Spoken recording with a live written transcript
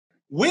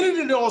Where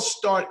did it all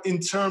start in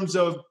terms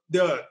of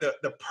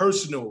the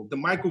personal, the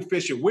Michael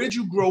Fisher? Where did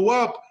you grow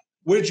up?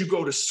 Where did you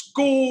go to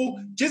school?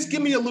 Just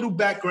give me a little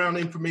background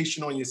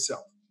information on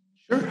yourself.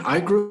 Sure. I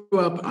grew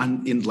up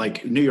in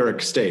like New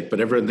York State, but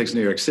everyone thinks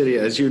New York City.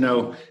 As you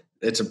know,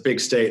 it's a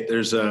big state.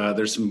 There's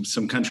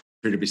some country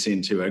to be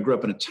seen too. I grew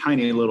up in a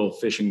tiny little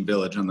fishing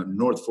village on the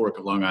North Fork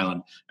of Long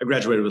Island. I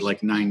graduated with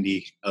like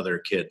 90 other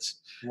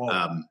kids.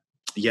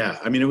 Yeah,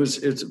 I mean,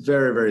 it's a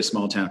very, very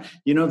small town.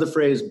 You know the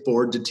phrase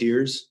 "bored to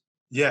tears"?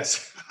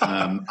 Yes.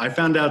 I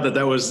found out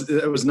that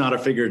was not a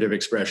figurative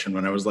expression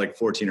when I was like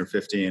 14 or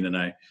 15, and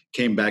I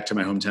came back to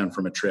my hometown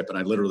from a trip, and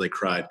I literally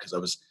cried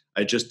because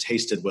I just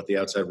tasted what the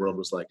outside world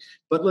was like.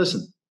 But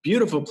listen,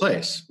 beautiful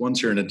place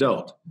once you're an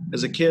adult.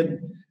 As a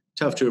kid,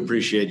 tough to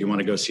appreciate. You want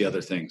to go see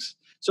other things.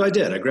 So I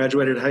did. I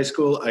graduated high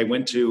school. I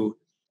went to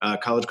a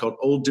college called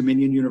Old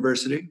Dominion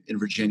University in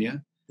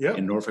Virginia,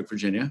 in Norfolk,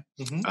 Virginia,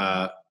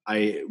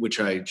 which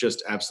I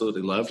just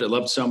absolutely loved. I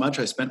loved so much.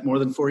 I spent more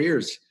than 4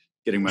 years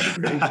getting my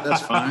degree.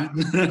 That's fine.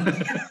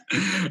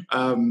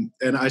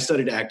 And I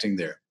studied acting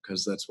there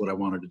because that's what I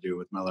wanted to do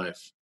with my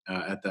life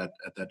at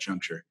that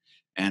juncture.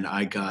 And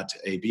I got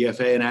a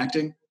BFA in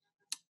acting.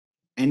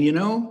 And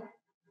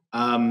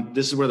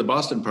this is where the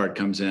Boston part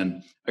comes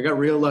in. I got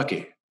real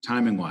lucky,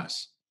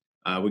 timing-wise.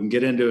 We can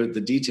get into the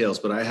details,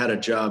 but I had a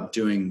job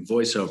doing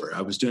voiceover.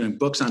 I was doing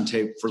books on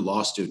tape for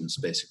law students,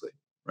 basically,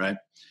 right?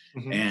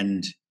 Mm-hmm.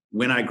 And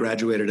when I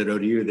graduated at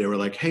ODU, they were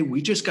like, hey,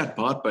 we just got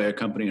bought by a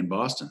company in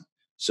Boston.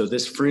 So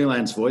this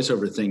freelance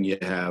voiceover thing you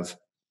have,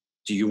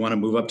 do you want to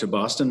move up to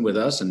Boston with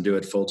us and do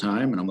it full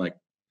time? And I'm like,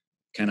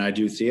 can I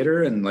do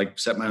theater and like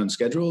set my own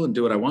schedule and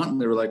do what I want? And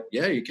they were like,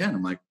 yeah, you can.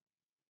 I'm like,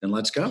 then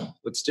let's go.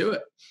 Let's do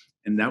it.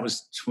 And that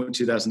was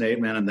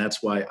 2008, man. And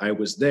that's why I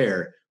was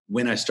there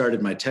when I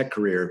started my tech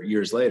career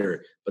years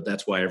later. But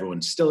that's why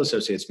everyone still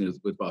associates me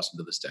with Boston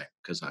to this day,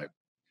 because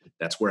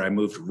that's where I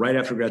moved right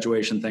after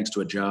graduation, thanks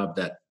to a job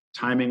that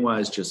timing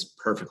wise just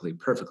perfectly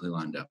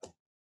lined up.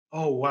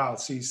 Oh, wow.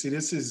 See,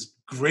 this is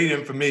great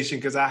information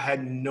because I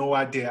had no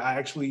idea. I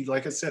actually,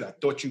 like I said, I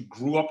thought you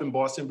grew up in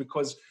Boston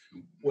because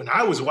when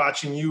I was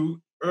watching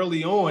you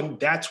early on,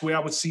 that's where I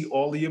would see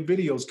all of your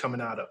videos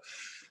coming out of.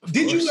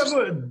 Did you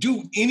ever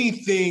do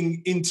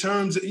anything in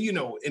terms of,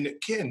 and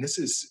again, this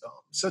is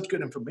such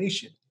good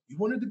information. You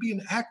wanted to be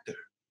an actor.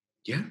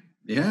 Yeah,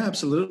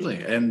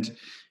 absolutely. And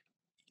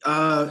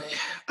I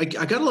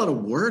got a lot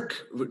of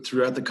work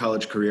throughout the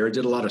college career. I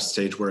did a lot of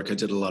stage work. I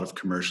did a lot of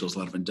commercials, a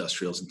lot of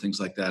industrials and things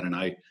like that. And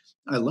I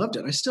loved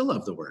it. I still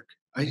love the work.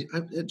 I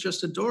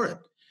just adore it.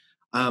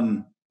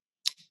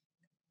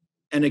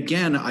 And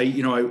again,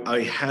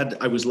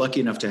 I was lucky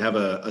enough to have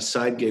a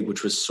side gig,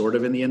 which was sort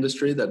of in the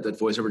industry, that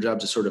voiceover job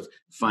to sort of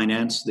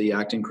finance the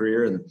acting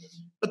career.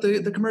 But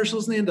the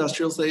commercials and the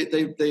industrials,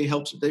 they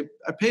helped.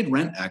 I paid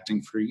rent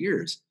acting for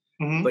years.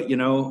 Mm-hmm. But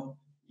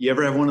you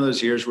ever have one of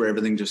those years where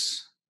everything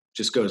just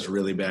goes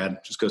really bad,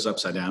 just goes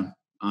upside down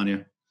on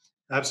you?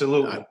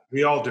 Absolutely.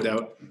 We all do.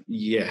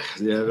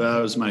 That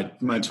was my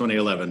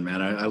 2011,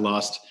 man. I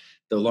lost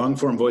the long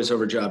form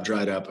voiceover job,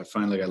 dried up. I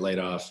finally got laid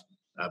off.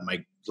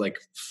 My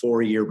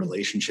 4-year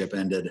relationship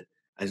ended.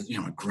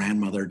 My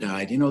grandmother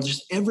died.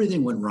 Just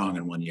everything went wrong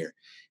in 1 year.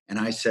 And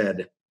I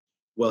said,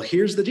 well,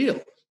 here's the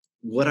deal.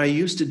 What I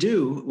used to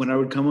do when I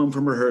would come home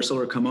from rehearsal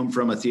or come home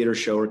from a theater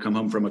show or come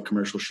home from a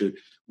commercial shoot,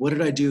 what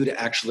did I do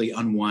to actually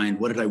unwind?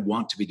 What did I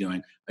want to be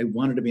doing? I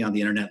wanted to be on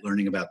the internet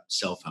learning about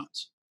cell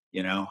phones.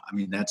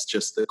 That's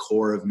just the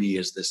core of me,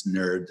 is this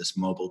nerd, this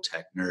mobile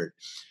tech nerd.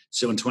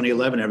 So in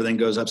 2011, everything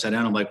goes upside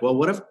down. I'm like, well,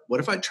 what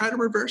if I try to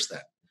reverse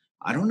that?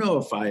 I don't know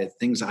if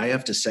things I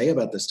have to say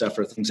about this stuff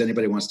are things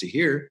anybody wants to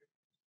hear,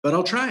 but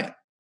I'll try it.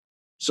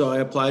 So I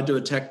applied to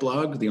a tech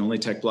blog, the only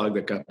tech blog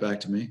that got back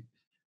to me.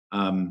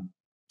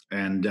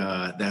 And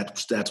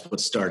that's what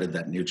started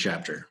that new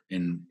chapter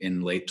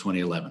in late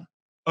 2011.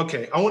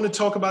 Okay, I want to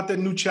talk about that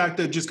new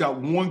chapter. Just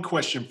got one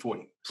question for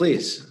you.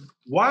 Please.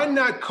 Why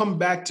not come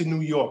back to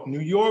New York?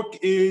 New York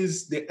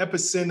is the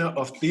epicenter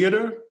of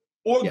theater,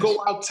 or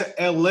go out to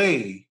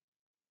LA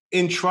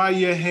and try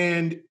your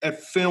hand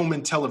at film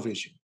and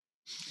television?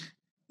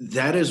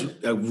 That is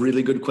a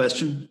really good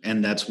question.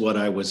 And that's what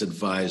I was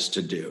advised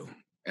to do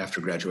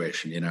after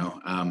graduation.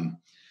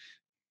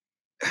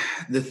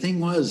 The thing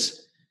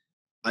was,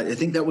 I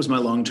think that was my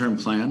long-term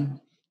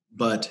plan.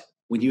 But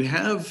when you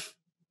have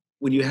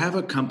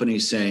a company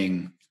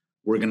saying,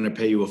 we're going to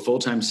pay you a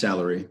full-time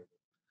salary,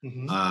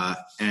 mm-hmm.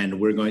 And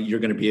you're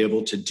going to be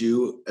able to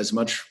do as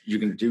much, you're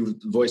going to do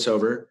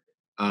voiceover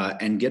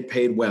and get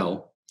paid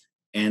well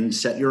and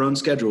set your own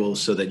schedule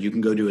so that you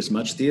can go do as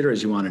much theater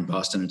as you want in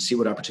Boston and see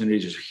what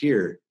opportunities are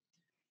here.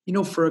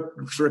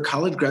 For a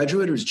college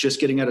graduate who's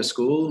just getting out of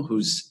school,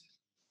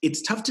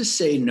 it's tough to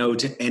say no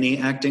to any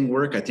acting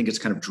work. I think it's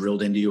kind of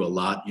drilled into you a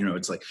lot.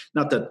 It's like,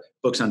 not that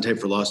books on tape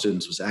for law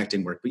students was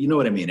acting work, but you know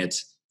what I mean?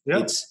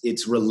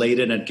 It's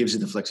related and it gives you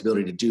the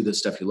flexibility to do the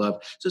stuff you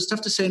love. So it's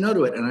tough to say no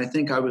to it. And I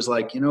think I was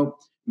like,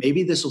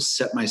 maybe this will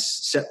set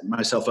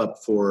myself up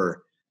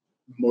for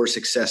more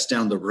success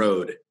down the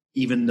road,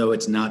 even though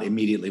it's not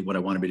immediately what I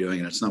want to be doing.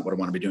 And it's not what I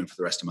want to be doing for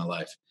the rest of my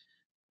life.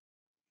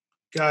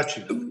 Got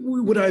you.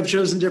 Would I have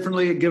chosen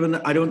differently? Given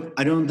I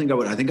don't think I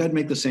would. I think I'd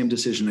make the same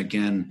decision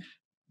again.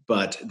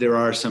 But there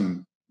are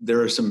some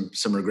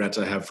regrets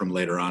I have from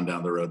later on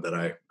down the road that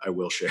I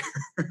will share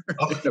in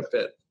a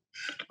bit.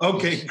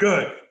 Okay,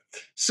 good.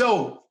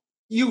 So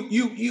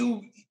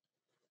you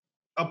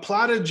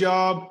applied a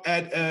job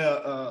at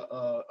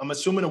I'm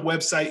assuming a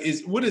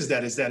website. What is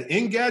that? Is that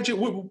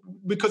Engadget?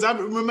 Because I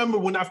remember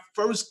when I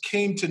first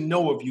came to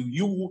know of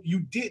you, you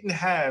didn't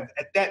have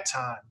at that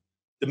time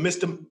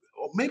the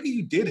or maybe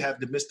you did have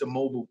the Mr.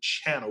 Mobile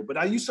channel, but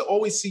I used to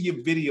always see your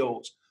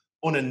videos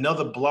on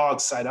another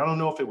blog site. I don't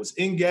know if it was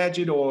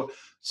Engadget or.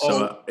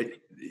 So it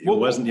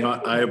wasn't. You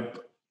know,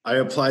 I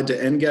applied to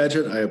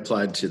Engadget. I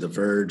applied to The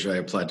Verge. I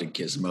applied to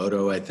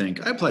Gizmodo. I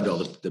think I applied to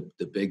all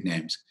the big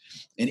names.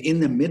 And in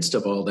the midst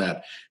of all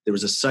that, there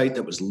was a site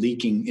that was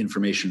leaking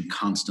information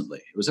constantly.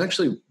 It was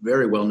actually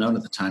very well known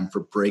at the time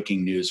for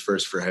breaking news,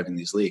 first for having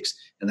these leaks.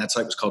 And that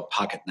site was called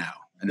Pocket Now.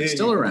 And it's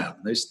still around.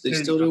 They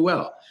still do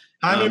well.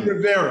 Jaime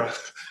Rivera.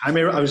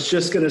 I was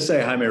just going to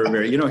say Jaime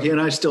Rivera. You know, he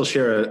and I still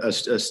share a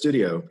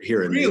studio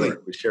here in New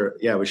York. We share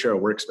a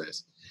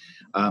workspace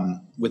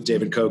with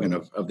David Kogan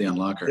of The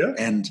Unlocker. Yeah.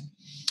 And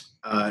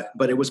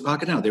but it was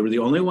Pocket Now. They were the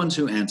only ones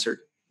who answered.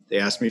 They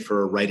asked me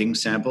for a writing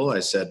sample. I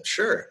said,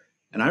 sure.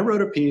 And I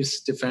wrote a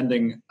piece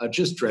defending a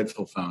just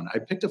dreadful phone. I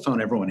picked a phone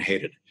everyone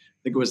hated. I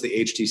think it was the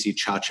HTC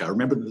Cha-Cha.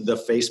 Remember the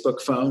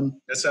Facebook phone?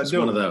 Yes, I do.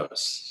 One of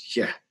those.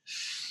 Yeah.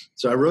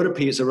 So I wrote a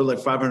piece. I wrote like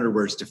 500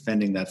 words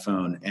defending that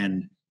phone.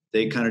 And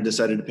they kind of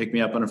decided to pick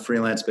me up on a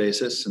freelance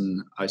basis.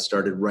 And I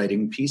started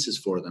writing pieces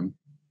for them.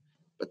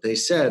 But they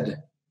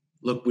said,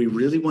 look, we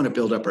really want to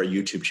build up our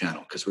YouTube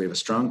channel because we have a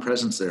strong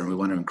presence there and we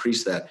want to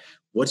increase that.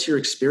 What's your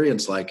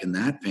experience like in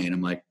that vein?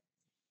 I'm like,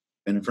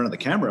 been in front of the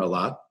camera a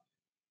lot.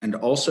 And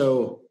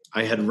also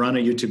I had run a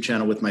YouTube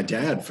channel with my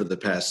dad for the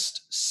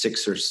past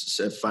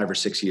 5 or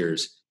 6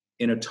 years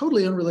in a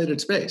totally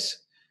unrelated space.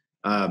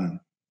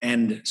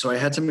 And so I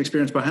had some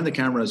experience behind the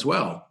camera as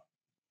well.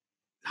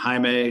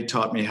 Jaime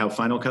taught me how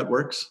Final Cut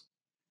works.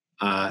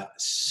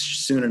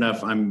 Soon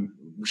enough, I'm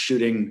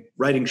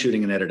writing,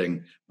 shooting, and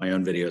editing my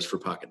own videos for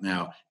Pocket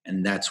Now.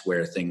 And that's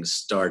where things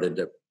started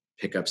to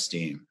pick up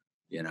steam.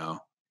 You know,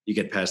 you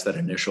get past that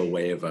initial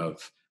wave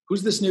of,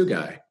 who's this new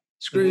guy?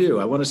 Screw you.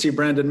 I want to see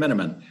Brandon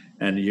Miniman.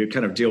 And you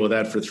kind of deal with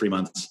that for 3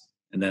 months.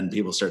 And then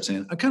people start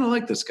saying, I kind of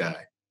like this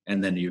guy.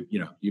 And then you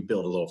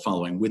build a little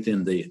following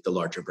within the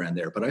larger brand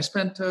there. But I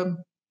spent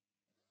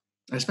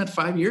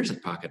 5 years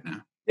at Pocket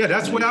Now. Yeah,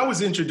 that's what I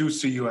was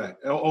introduced to you at,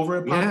 over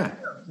at Pocket.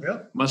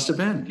 Yeah. Must have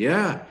been,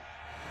 yeah.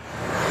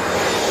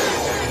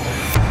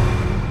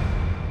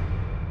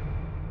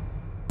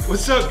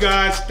 What's up,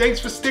 guys? Thanks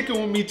for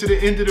sticking with me to the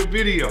end of the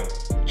video.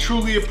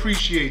 Truly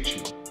appreciate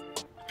you.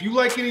 If you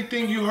like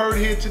anything you heard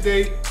here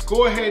today,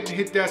 go ahead and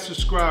hit that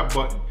subscribe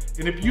button.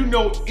 And if you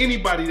know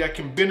anybody that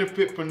can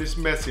benefit from this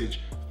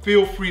message,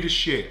 feel free to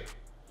share.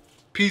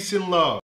 Peace and love.